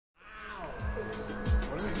Yo,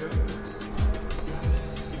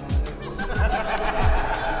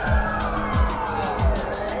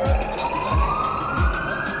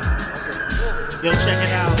 check it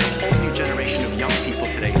out. A whole new generation of young people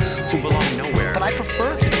today who belong nowhere. But I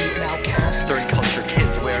prefer to be an outcast. Third culture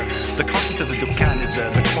kids where the concept of the dukkan is the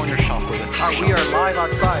corner shop or the tea shop. We are live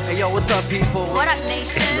outside. Hey, yo, what's up, people? What up,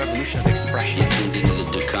 nation? It's the revolution of expression. You're tuned into the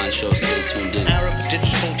Dukkan Show. Stay tuned in. Arab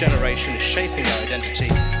digital generation is shaping their identity,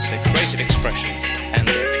 their creative expression, and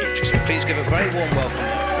their future. So please give a very warm welcome.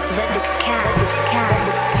 What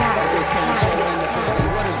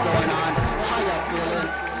is going on? How y'all feeling?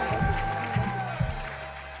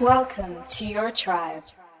 Welcome to your tribe.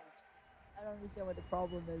 I don't understand what the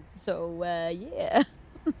problem is. So, yeah.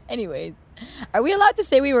 Anyways, are we allowed to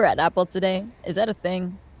say we were at Apple today? Is that a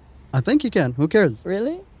thing? I think you can. Who cares?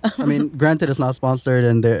 Really? I mean, granted, it's not sponsored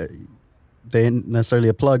and they ain't necessarily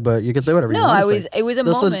a plug, but you can say whatever you want to say. It was a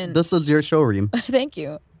moment. This is your show, Reem. Thank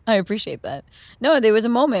you. I appreciate that. No, there was a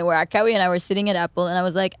moment where Akawi and I were sitting at Apple and I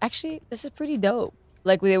was like, actually, this is pretty dope.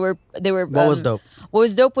 Like they were. What was dope? What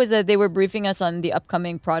was dope was that they were briefing us on the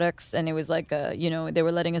upcoming products, and it was like, they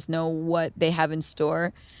were letting us know what they have in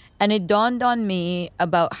store, and it dawned on me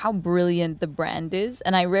about how brilliant the brand is.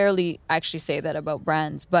 And I rarely actually say that about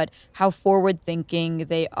brands, but how forward-thinking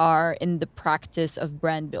they are in the practice of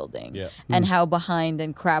brand building, and how behind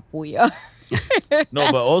and crap we are.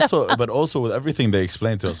 No, but also with everything they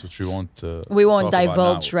explained to us, which we won't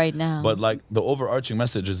divulge right now. But like the overarching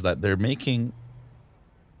message is that they're making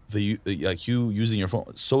you using your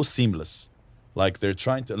phone so seamless. Like they're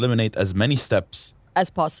trying to eliminate as many steps as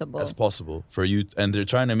possible for you, and they're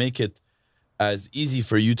trying to make it as easy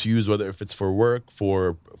for you to use, whether if it's for work,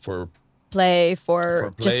 for play,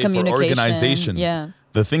 for just communication, for organization. Yeah,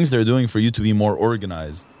 the things they're doing for you to be more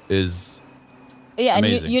organized is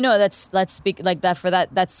amazing. And let's speak like that for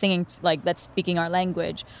that's singing, like that's speaking our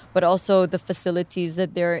language, but also the facilities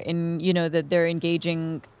that they're in, that they're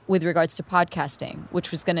engaging with regards to podcasting,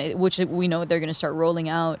 which we know they're gonna start rolling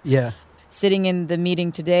out. Yeah. Sitting in the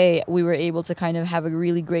meeting today, we were able to kind of have a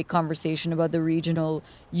really great conversation about the regional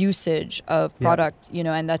usage of product,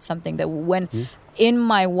 and that's something that in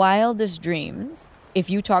my wildest dreams, if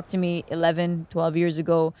you talked to me 11, 12 years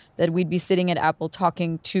ago, that we'd be sitting at Apple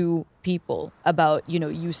talking to people about,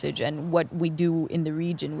 usage and what we do in the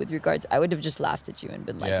region with regards, I would have just laughed at you and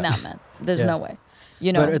been like, nah, man, there's no way.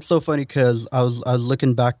 But it's so funny because I was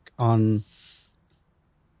looking back on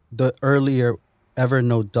the earlier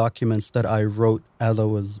Evernote documents that I wrote as I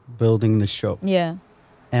was building the show. Yeah.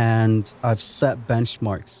 And I've set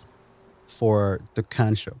benchmarks for the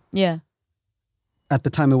Dukkan Show. Yeah. At the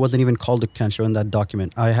time, it wasn't even called the Dukkan Show in that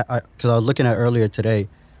document. Because I was looking at earlier today,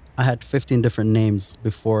 I had 15 different names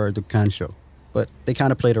before the Dukkan Show, but they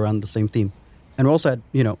kind of played around the same theme. And we also had,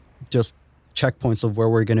 just checkpoints of where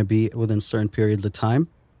we're going to be within certain periods of time.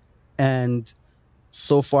 And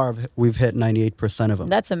so far, we've hit 98% of them.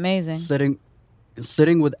 That's amazing.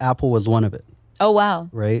 Sitting with Apple was one of it. Oh, wow.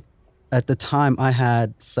 Right? At the time, I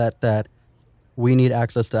had set that we need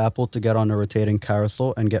access to Apple to get on a rotating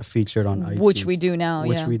carousel and get featured on iTunes. Which we do now,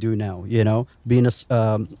 Being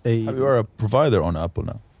you are a provider on Apple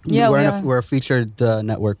now. Yeah, we're a featured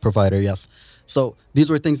network provider, yes. So these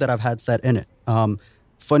were things that I've had set in it.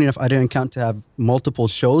 Funny enough, I didn't count to have multiple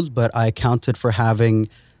shows, but I counted for having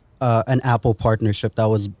an Apple partnership that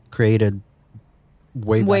was created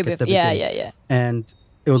way back at the beginning. Yeah. And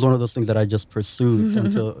it was one of those things that I just pursued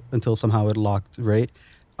until somehow it locked, right?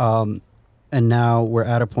 And now we're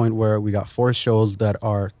at a point where we got 4 shows that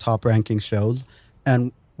are top ranking shows,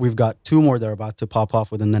 and we've got 2 more that are about to pop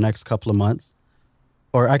off within the next couple of months,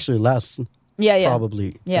 or actually less.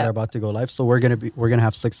 Probably that are about to go live. So we're gonna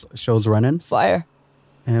have 6 shows running. Fire.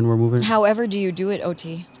 And we're moving. However do you do it,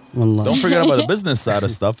 OT? Don't forget about the business side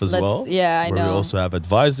of stuff as well. Yeah, I know. We also have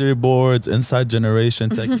advisory boards, inside generation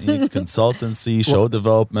techniques, consultancy, show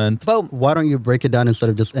development. Boom. Why don't you break it down instead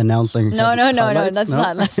of just announcing? No. That's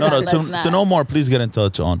not. To know more, please get in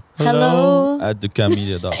touch on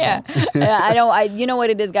hello@dukkanmedia.com. Yeah. I know. You know what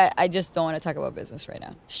it is, guy. I just don't want to talk about business right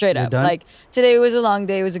now. Straight up. Done? Like today was a long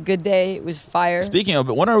day. It was a good day. It was fire. Speaking of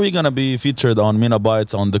it, when are we gonna be featured on Mina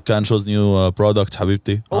Bytes on Dukkan Show's new product,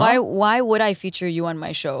 Habibti? Why would I feature you on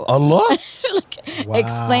my show? Allah? Wow.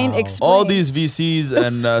 Explain. All these VCs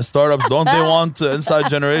and startups, don't they want inside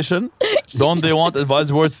generation? Don't they want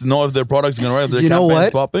advisory boards to know if their product's going to work, if their You know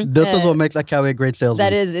campaign's what? popping? This is what makes Akawi a great salesman.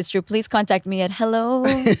 That is, it's true. Please contact me at hello.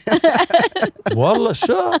 Wallah,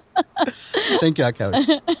 sure. Thank you, Akawi.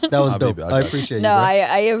 That was dope. Habibi, I I got you. appreciate you. No, bro.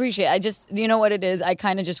 I appreciate it. I just, you know what it is? I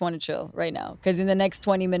kind of just want to chill right now. Because in the next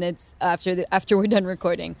 20 minutes after we're done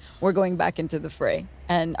recording, we're going back into the fray.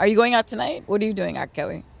 And are you going out tonight? What are you doing,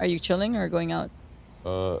 Akawi? Are you chilling or going out?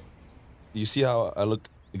 You see how I look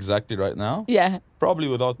exactly right now? Yeah. Probably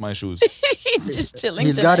without my shoes. He's just chilling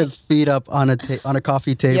He's tonight. got his feet up on a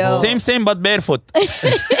coffee table. Yo. Same, but barefoot.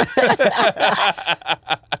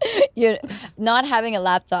 Not having a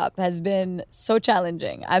laptop has been so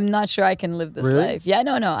challenging. I'm not sure I can live this Really? life. Yeah,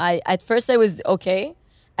 no. At first I was okay,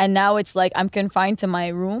 and now it's like I'm confined to my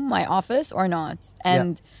room, my office, or not.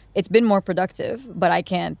 And it's been more productive, but I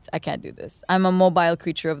can't do this. I'm a mobile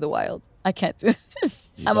creature of the wild. I can't do this.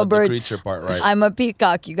 You I'm got a bird. the creature part right. I'm a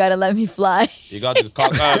peacock. You gotta let me fly. You got the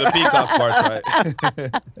peacock part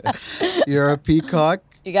right. You're a peacock.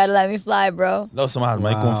 You gotta let me fly, bro. لو سمحت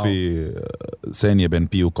ما يكون في ثانية بين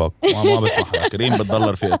بي وكوك ما بسمح لك كريم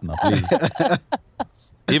بتضل رفيقتنا please.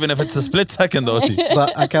 Even if it's a split second OT.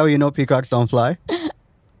 But Akawi, you know peacocks don't fly.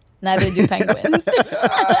 Neither do penguins.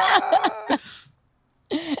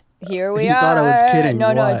 Here we He are. thought I was kidding.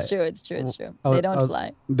 No, Why? it's true. It's true. It's true. I- They don't I-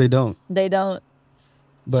 fly. They don't. They don't.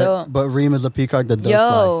 But but Reem is a peacock that does fly.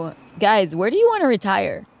 Yo, guys, where do you want to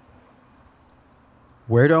retire?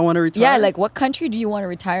 Where do I want to retire? Yeah, like what country do you want to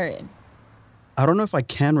retire in? I don't know if I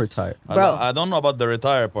can retire. Bro. I don't know about the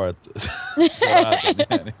retire part.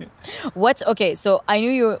 What's okay? So I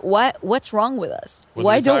knew you. What's wrong with us? With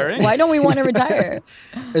Why retiring? don't we want to retire?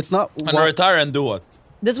 It's not. And retire and do what?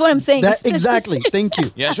 That's what I'm saying. That exactly. Thank you.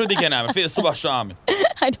 يعني شو بدي كان أعمل في الصبح شو أعمل؟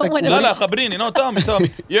 I don't want لا لا to. خبريني no tell me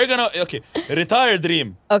you're gonna okay retire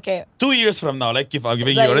dream Okay. 2 years from now like كيف I'm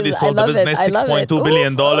giving you Like, already I sold the love it. business I love it. $6.2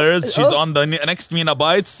 billion Oof. she's Oof. on the next Mina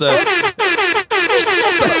Bites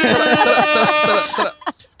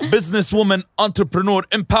businesswoman entrepreneur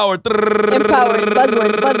empowered Empowering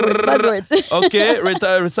buzzwords. okay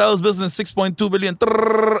retire sells business 6.2 billion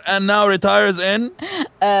and now retires in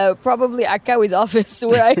Probably Akawi's office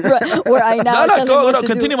where I now. tell him what no to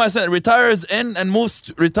continue do. my sentence retires in and moves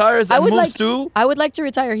to I would like to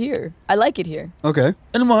retire here. I like it here. Okay.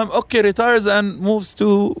 المهم okay retires and moves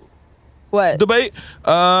to What? Dubai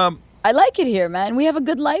I like it here, man. We have a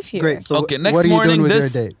good life here. Great. So Okay, next what are you morning, doing with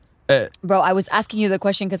this- your day? Bro, I was asking you the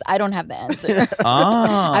question because I don't have the answer.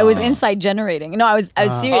 Ah. I was inside generating. No, I was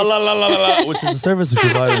serious. Allah, la, la, la, la, which is a service we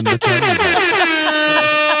provide in Dukan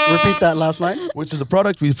Media. Repeat that last line. Which is a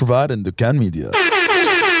product we provide in Dukan Media.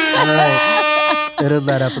 All right. It is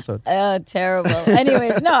that episode. Oh, terrible.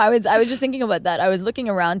 Anyways, no, I was just thinking about that. I was looking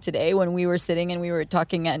around today when we were sitting and we were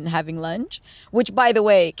talking and having lunch. Which, by the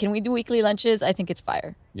way, can we do weekly lunches? I think it's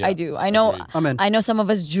fire. Yeah, I do. I know. agreed. I'm in. I know some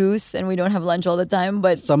of us juice and we don't have lunch all the time,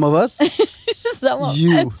 but Some of us. some of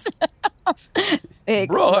You. us. Hey,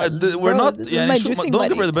 Bro, we're bro, not this is يعني my شو juicing don't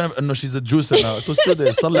give her buddy. the benefit no she's a juicer now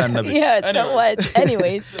توستودي صلي على النبي Yeah, so what?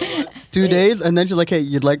 Anyways. 2 days, and then she's like, "Hey,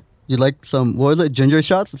 you'd like some? What was it? Ginger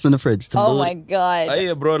shots? It's in the fridge." Oh my God.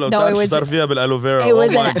 اي برو لو No, تعرف it شو was- صار فيها بالالوفيرا It oh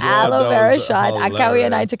was my an God, aloe that vera was shot. Akawi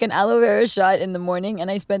and I hilarious. took an aloe vera shot in the morning, and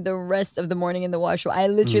I spent the rest of the morning in the washroom. I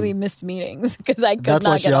literally missed meetings because I could That's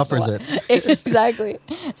not why she get off the offers wa- Exactly.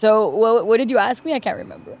 So, what did you ask me? I can't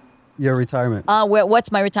remember. Your retirement. What's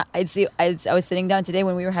my retirement? I was sitting down today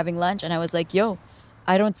when we were having lunch, and I was like, "Yo,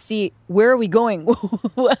 I don't see where are we going?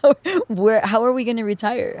 How are we going to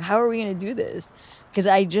retire? How are we going to do this?" Because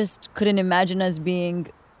I just couldn't imagine us being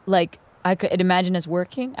like. I could imagine us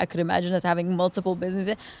working. I could imagine us having multiple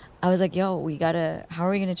businesses. I was like, "Yo, we gotta. How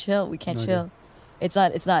are we gonna chill? We can't chill. It's not."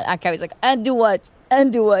 Akawi's like, "And do what?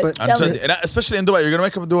 And do what? But- Tell me." And especially in Dubai, you're gonna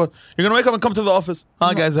wake up and do what? You're gonna wake up and come to the office.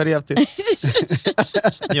 Hi guys, how do you have to?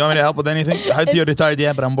 You want me to help with anything? How do you retired?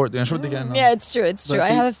 Yeah, but I'm bored. شو بدك يعني؟ Yeah, it's true. It's But true. I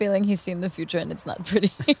see- have a feeling he's seen the future, and it's not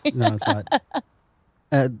pretty. No, it's not.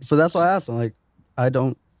 So that's why I asked. I'm like, I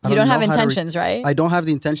don't. You don't know have how to intentions, right? I don't have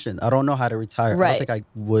the intention. I don't know how to retire. I Right. don't think I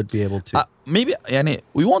would be able to. Maybe يعني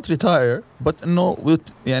we won't retire, but no,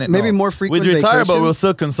 يعني Maybe no. more frequent We'd retire, but vacations. we'll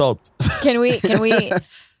still consult. Can we?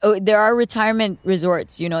 Oh, there are retirement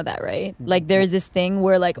resorts. You know that, right? Like there's this thing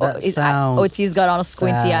where like That sounds OT's got all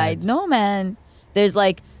squinty eyed. sad. No, man. There's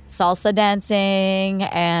like salsa dancing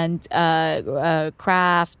and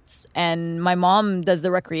crafts, and my mom does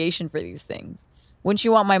the recreation for these things. Wouldn't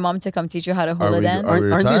you want my mom to come teach you how to hula dance? Are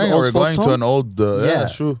we Aren't these retiring or old we're going folks' to home? an old Yeah.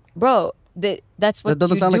 true. Bro, that's what That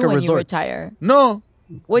doesn't you sound do like a when you resort. retire. No.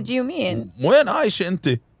 What do you mean? وين عايشة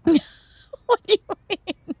انت؟ What do you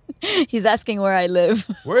mean? He's asking where I live.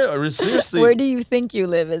 Where seriously? Where do you think you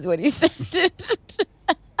live is what he said.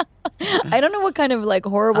 I don't know what kind of like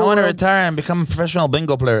horrible. I want to world- retire and become a professional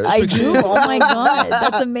bingo player. I do. Oh my god,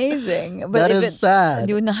 that's amazing. But That if is sad.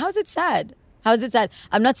 Dude, no, how's it sad? How's it sad?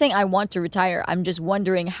 I'm not saying I want to retire. I'm just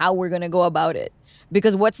wondering how we're gonna go about it.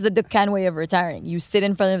 Because what's the Dukkan way of retiring? You sit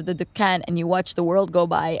in front of the Dukkan and you watch the world go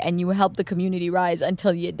by and you help the community rise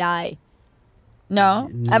until you die. No?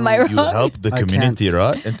 Am I wrong? You help the I community can't.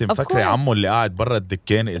 rise. انت Of مفكر course. عمو اللي قاعد برا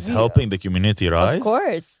الدكان is helping the community rise? Of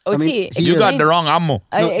course. mean, OT, he You got explain. the wrong عمو.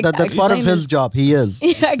 No, that's part of explain his this. job. He is.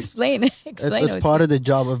 Yeah, explain. Explain. It's OT. part of the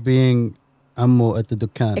job of being ammo at the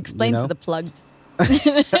Dukkan. Explain you know? to the plugged.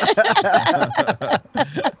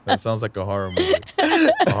 That sounds like a horror movie.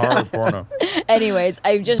 A horror porno. Anyways,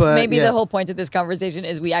 I just But, maybe yeah. the whole point of this conversation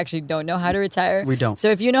is we actually don't know how to retire. We don't. So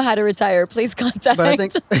if you know how to retire, please contact. But I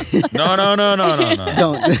think No.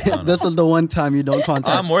 don't. This is the one time you don't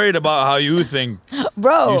contact. I'm worried about how you think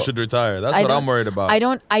bro, you should retire. That's I what don't- I'm worried about.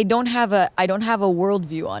 I don't have a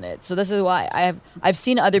worldview on it. So this is why I've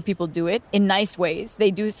seen other people do it in nice ways.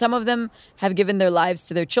 They do. Some of them have given their lives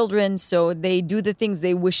to their children, so they do the things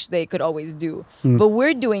they wish they could always do. But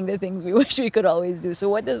we're doing the things we wish we could always do. So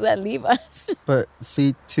what does that leave us? But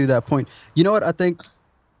see, to that point, you know what? I think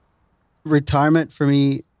retirement for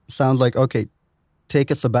me sounds like, okay, take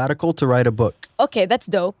a sabbatical to write a book. Okay, that's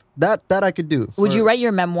dope. That I could do. Would For- you write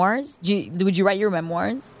your memoirs? Would you write your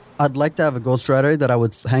memoirs? I'd like to have a ghostwriter that I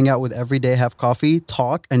would hang out with every day, have coffee,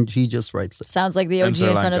 talk, and he just writes it. Sounds like the In OG Sri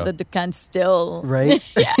in front of Lanka. the Dukkan still. Right?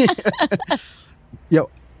 Yo,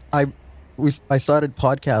 I started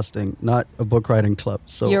podcasting, not a book writing club.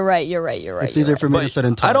 So You're right. it's easier for me to sit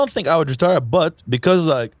and talk. I don't think I would retire, but because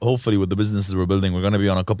like hopefully with the businesses we're building, we're gonna be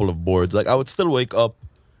on a couple of boards. Like I would still wake up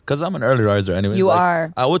because I'm an early riser anyways. You like,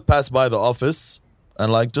 are. I would pass by the office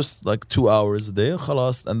and like just like 2 hours a day,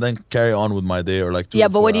 khalas, and then carry on with my day or like 2 Yeah, to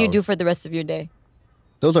but 4 what do you hours. do for the rest of your day?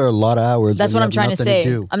 Those are a lot of hours. That's when what you I'm have trying to nothing say.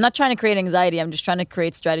 do. I'm not trying to create anxiety. I'm just trying to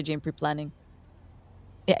create strategy and pre-planning.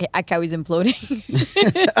 Yeah, Akau is imploding.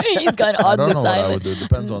 He's gone I oddly don't know what I silent. would do. It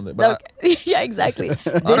depends on the. But Okay. Yeah, exactly.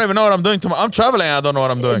 I don't even know what I'm doing tomorrow. I'm traveling. I don't know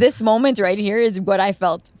what I'm doing. This moment right here is what I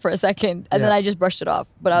felt for a second, and then Yeah. I just brushed it off.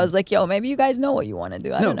 But I was like, "Yo, maybe you guys know what you want to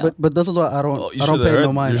do." I No, don't know. but this is why I don't Oh, I don't should've pay heard,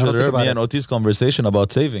 no mind. You I should don't have think heard me about and Oti's conversation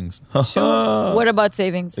about savings. What about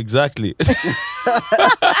savings? Exactly.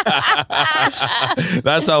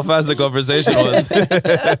 That's how fast the conversation was.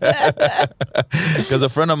 Because a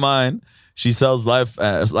friend of mine, she sells life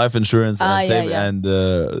insurance and and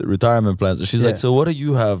retirement plans. And she's like, Yeah. "So what do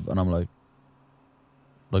you have?" And I'm like,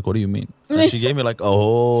 what do you mean? And she gave me like a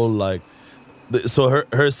whole like. So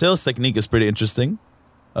her sales technique is pretty interesting.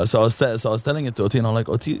 So I was telling it to Oti, and I'm like,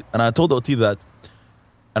 Oti, and I told Oti that,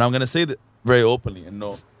 and I'm gonna say that very openly. And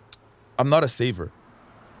no, I'm not a saver.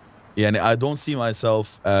 Yeah, and I don't see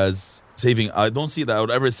myself as saving. I don't see that I would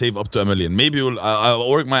ever save up to $1 million. Maybe I'll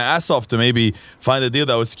work my ass off to maybe find a deal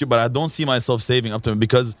that was secure, but I don't see myself saving up to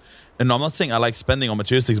because. And I'm not saying I like spending on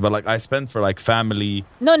materialistics, but like I spend for like family,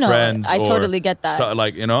 No, friends. I or totally get that.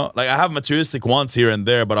 like you know, like I have materialistic wants here and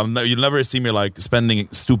there, but you'll never see me like spending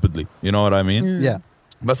stupidly. You know what I mean? Yeah.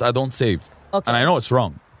 But I don't save, Okay. and I know it's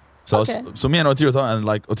wrong. So Okay. so me and Oti were talking, and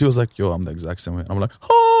like Oti was like, "Yo, I'm the exact same way." I'm like,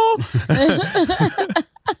 "Oh."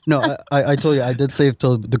 No, I told you I did save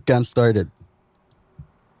till Dukkan started.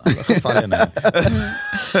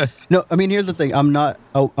 No, I mean here's the thing. I'm not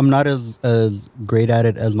as great at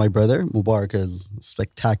it as my brother. Mubarak is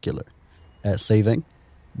spectacular at saving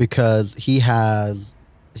because he has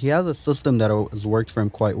a system that has worked for him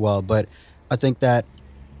quite well. But I think that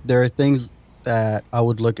there are things that I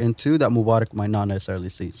would look into that Mubarak might not necessarily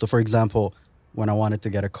see. So, for example, when I wanted to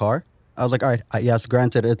get a car, I was like, all right, yes,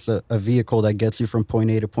 granted, it's a vehicle that gets you from point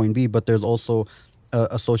A to point B, but there's also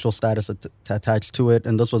a social status attached to it.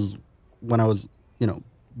 And this was when I was,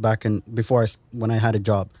 when I had a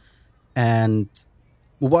job. And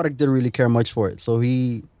Mubarak didn't really care much for it. So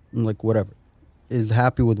I'm like, whatever, is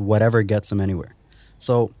happy with whatever gets him anywhere.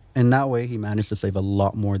 So in that way, he managed to save a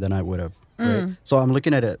lot more than I would have. Right? So I'm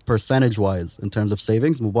looking at it percentage-wise in terms of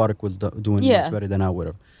savings. Mubarak was doing much better than I would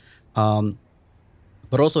have.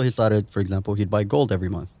 But also he started, for example, he'd buy gold every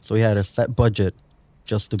month. So he had a set budget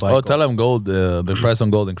just to buy gold. Tell him gold, the price on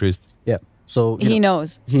gold increased. Yeah. So He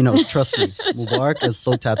knows. He knows. Trust me. Mubarak is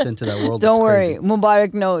so tapped into that world. Don't it's worry, crazy.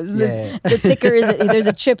 Mubarak knows. Yeah. The ticker is there's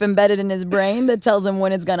a chip embedded in his brain that tells him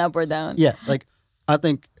when it's gone up or down. Yeah. Like, I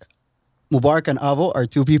think Mubarak and Avo are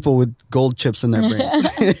two people with gold chips in their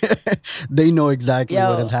brains. They know exactly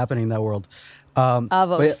what is happening in that world.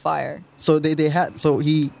 Avo's but- fire. So they had, so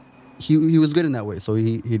he was good in that way. So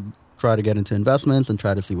he'd try to get into investments and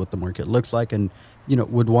try to see what the market looks like, and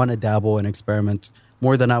would want to dabble and experiment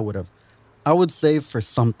more than I would have. I would save for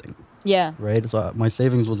something. Yeah. Right. So my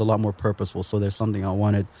savings was a lot more purposeful. So there's something I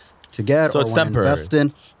wanted to get So or it's want to temporary. invest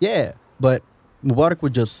in. Yeah. But Mubarak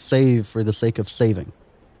would just save for the sake of saving,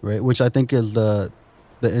 right? Which I think is the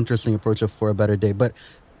interesting approach of For a Better Day. But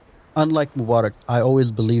unlike Mubarak, I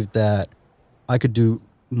always believed that I could do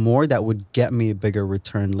more that would get me a bigger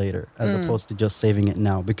return later, as opposed to just saving it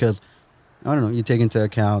now. Because I don't know, you take into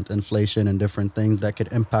account inflation and different things that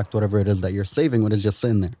could impact whatever it is that you're saving when it's just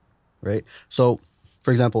sitting there, right? So,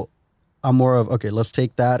 for example, I'm more of, okay, let's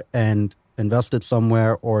take that and invest it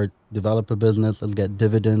somewhere or develop a business. Let's get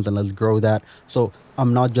dividends and let's grow that. So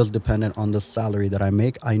I'm not just dependent on the salary that I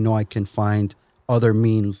make. I know I can find other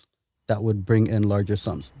means that would bring in larger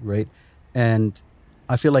sums, right? And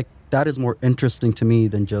I feel like that is more interesting to me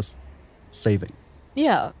than just saving,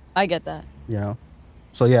 Yeah, I get that.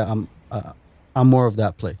 So yeah, I'm more of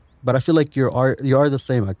that play. But I feel like you are the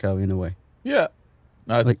same, Akao, in a way. Yeah.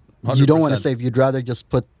 Like you don't want to save. You'd rather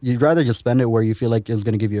just spend it where you feel like it's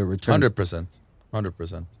going to give you a return. 100%.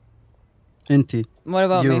 100%. Inti. What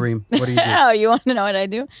about you, me? Reem? What do you do? Oh, you want to know what I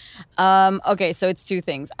do? Okay, so it's two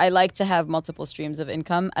things. I like to have multiple streams of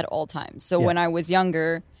income at all times. So Yeah. when I was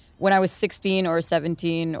younger, when I was 16 or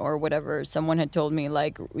 17 or whatever, someone had told me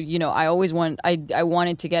like, I always I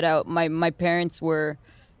wanted to get out. My parents were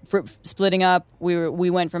splitting up. We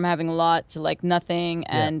went from having a lot to like nothing,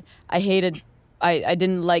 and I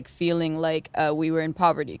didn't like feeling like we were in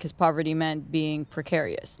poverty, because poverty meant being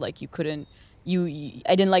precarious. Like you couldn't,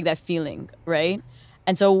 I didn't like that feeling, right?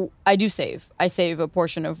 And so I do save. I save a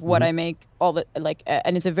portion of what I make,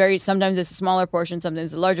 and it's sometimes it's a smaller portion, sometimes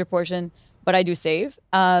it's a larger portion, but I do save.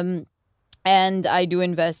 And I do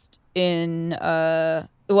invest in,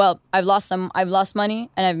 I've lost money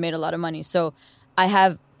and I've made a lot of money. So I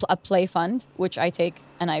have a play fund, which I take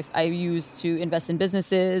and I use to invest in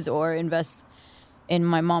businesses or invest in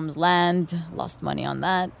my mom's land. Lost money on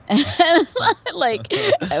that. Like,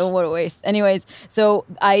 what a waste. Anyways, so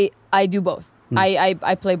I do both.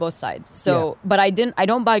 I play both sides. So, but I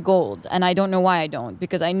don't buy gold, and I don't know why I don't,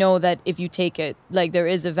 because I know that if you take it, like there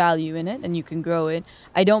is a value in it and you can grow it.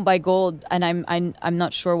 I don't buy gold, and I'm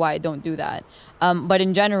not sure why I don't do that. But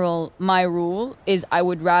in general, my rule is I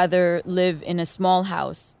would rather live in a small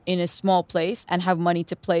house in a small place and have money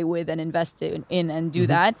to play with and invest in and do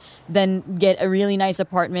that than get a really nice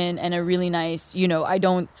apartment and a really nice,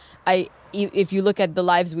 if you look at the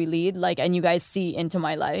lives we lead, and you guys see into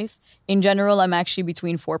my life, in general, I'm actually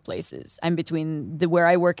between 4 places. I'm between where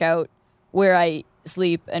I work out, where I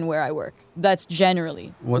sleep, and where I work. That's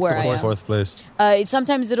generally where I am. Fourth place?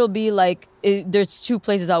 Sometimes it'll be there's 2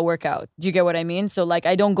 places I'll work out. Do you get what I mean? So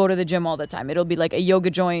I don't go to the gym all the time. It'll be like a yoga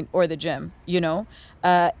joint or the gym,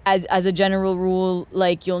 As a general rule,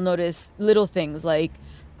 you'll notice little things like,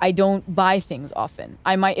 I don't buy things often.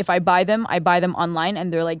 If I buy them online,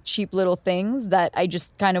 and they're cheap little things that I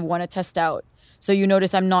just kind of want to test out. So you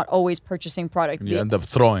notice I'm not always purchasing product. You end up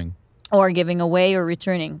throwing. Or giving away or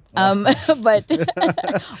returning. But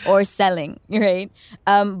or selling, right?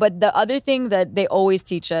 But the other thing that they always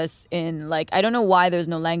teach us in I don't know why there's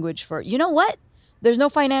no language for, there's no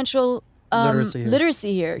financial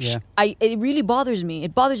literacy here. Yeah. It really bothers me.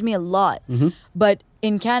 It bothers me a lot. But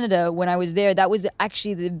in Canada, when I was there, that was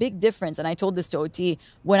actually the big difference. And I told this to OT.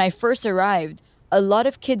 When I first arrived, a lot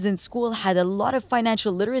of kids in school had a lot of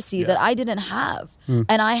financial literacy that I didn't have.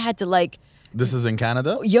 And I had to This is in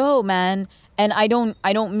Canada? Yo, man. And I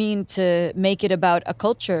don't mean to make it about a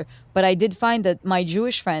culture, but I did find that my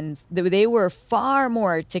Jewish friends, they were far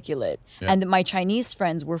more articulate. Yeah. And my Chinese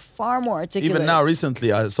friends were far more articulate. Even now,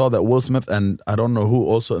 recently, I saw that Will Smith and I don't know who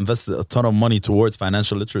also invested a ton of money towards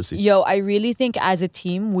financial literacy. Yo, I really think as a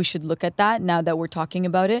team, we should look at that now that we're talking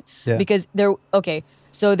about it. Yeah. Because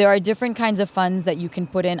so there are different kinds of funds that you can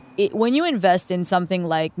put in. When you invest in something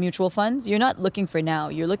like mutual funds, you're not looking for now.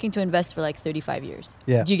 You're looking to invest for 35 years.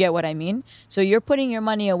 Yeah. Do you get what I mean? So you're putting your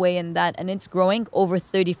money away in that, and it's growing over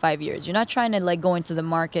 35 years. You're not trying to go into the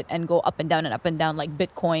market and go up and down like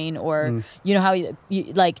Bitcoin, or you know how you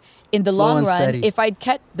in the Slow long and run. steady. If I'd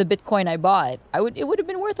kept the Bitcoin I bought, it would have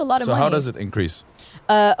been worth a lot of So money. how does it increase?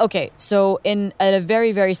 Okay, so in a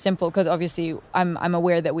very, very simple, because obviously I'm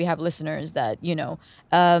aware that we have listeners that,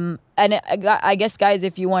 and I guess, guys,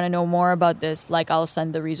 if you want to know more about this, I'll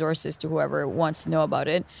send the resources to whoever wants to know about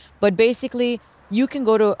it. But basically, you can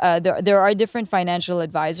go to, there are different financial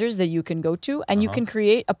advisors that you can go to, and you can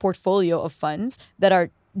create a portfolio of funds that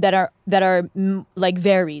are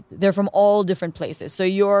varied. They're from all different places. So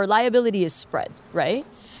your liability is spread, right?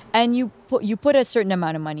 and you put a certain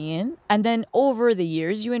amount of money in, and then over the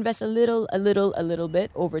years you invest a little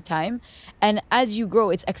bit over time, and as you grow,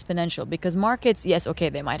 it's exponential because markets, yes, okay,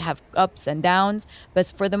 they might have ups and downs,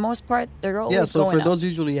 but for the most part, they're always So going for up. those,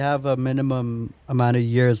 usually you have a minimum amount of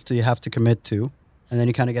years to you have to commit to, and then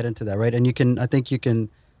you kind of get into that, right? And I think you can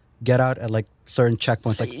get out at like certain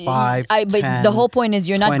checkpoints, like 5, But 10, the whole point is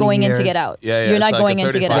you're not 20 going in to years. get out. Yeah, You're it's not like going a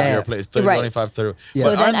in to get 35-year out. place, 30, Right. 25, 30. Yeah. So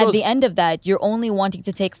But then aren't at those- the end of that, you're only wanting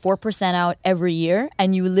to take 4% out every year,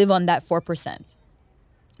 and you live on that 4%.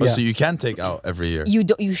 Oh, Yeah. so you can take out every year.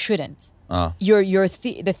 You shouldn't.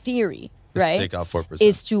 The theory, Just right, take out 4%.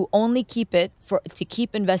 is to only keep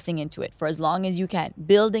investing into it for as long as you can,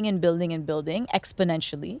 building and building and building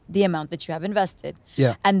exponentially the amount that you have invested.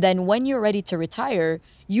 Yeah. And then when you're ready to retire,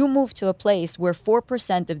 you move to a place where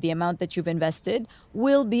 4% of the amount that you've invested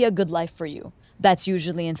will be a good life for you. That's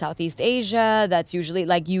usually in Southeast Asia. That's usually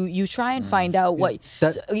like you try and find out what.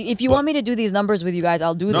 That- So if you want me to do these numbers with you guys,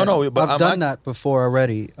 I'll do them. but I've done that before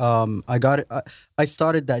already. I got it. I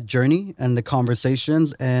started that journey and the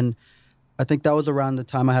conversations, and I think that was around the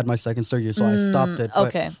time I had my second surgery, so I stopped it.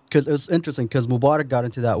 okay. Because it was interesting, because Mubarak got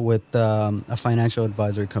into that with a financial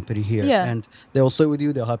advisory company here. Yeah. And they'll sit with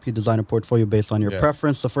you, they'll help you design a portfolio based on your Yeah.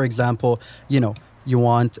 preference. So, for example, you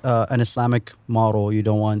want an Islamic model, you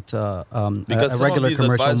don't want because a some regular of these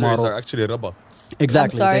commercial advisories model. are actually riba.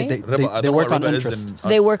 Exactly. sorry? Riba. I They don't know work what on riba is interest. in-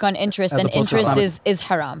 They work on interest, As and opposed to interest Islamic. is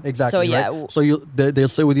haram. Exactly. So yeah, Right? So they'll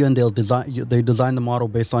sit with you and they design the model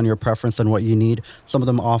based on your preference and what you need. Some of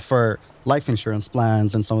them offer life insurance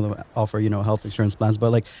plans, and some of them offer health insurance plans.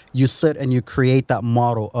 But like, you sit and you create that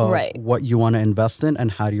model of Right. what you want to invest in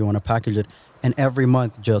and how do you want to package it. And every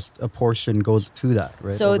month, just a portion goes to that,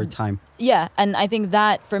 right? So over time. Yeah, and I think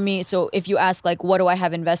that for me, so if you ask like, what do I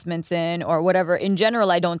have investments in or whatever, in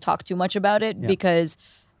general, I don't talk too much about it because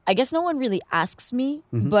I guess no one really asks me,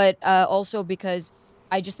 but also because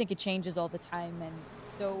I just think it changes all the time. And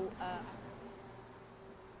so...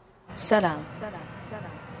 Salam.